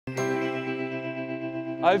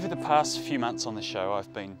Over the past few months on the show,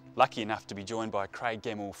 I've been lucky enough to be joined by Craig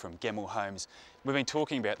Gemmill from Gemmill Homes. We've been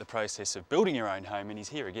talking about the process of building your own home, and he's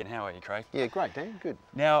here again. How are you, Craig? Yeah, great, Dan, good.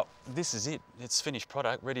 Now, this is it. It's finished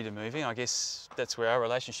product, ready to move in. I guess that's where our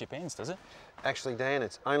relationship ends, does it? Actually, Dan,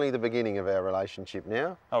 it's only the beginning of our relationship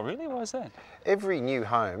now. Oh, really? Why is that? Every new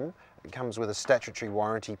home comes with a statutory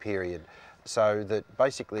warranty period, so that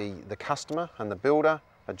basically the customer and the builder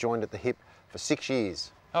are joined at the hip for 6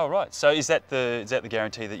 years. Oh, right. So is that the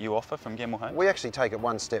guarantee that you offer from Gemmill Homes? We actually take it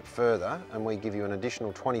one step further and we give you an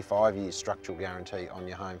additional 25 years structural guarantee on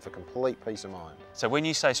your home for complete peace of mind. So when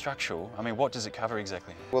you say structural, I mean, what does it cover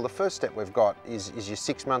exactly? Well, the first step we've got is your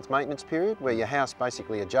 6-month maintenance period, where your house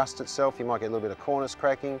basically adjusts itself. You might get a little bit of cornice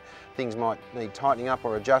cracking, things might need tightening up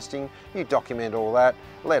or adjusting. You document all that,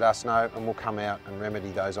 let us know, and we'll come out and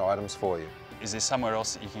remedy those items for you. Is there somewhere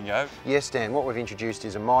else that you can go? Yes, Dan, what we've introduced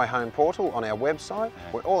is a My Home portal on our website,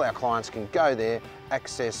 where all our clients can go there,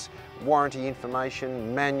 access warranty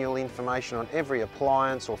information, manual information on every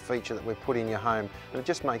appliance or feature that we've put in your home, and it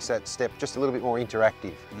just makes that step just a little bit more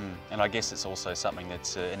interactive. And I guess it's also something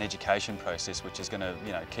that's an education process, which is going to,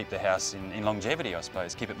 keep the house in longevity, I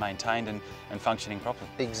suppose, keep it maintained and functioning properly.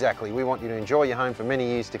 Exactly. We want you to enjoy your home for many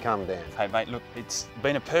years to come, Dan. Hey mate, look, it's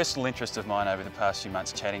been a personal interest of mine over the past few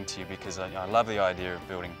months chatting to you, because I love the idea of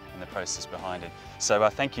building and the process behind it. So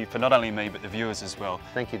thank you for not only me but the viewers as well.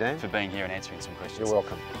 Thank you, Dan. For being here and answering some questions. You're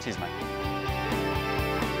welcome. Cheers, mate.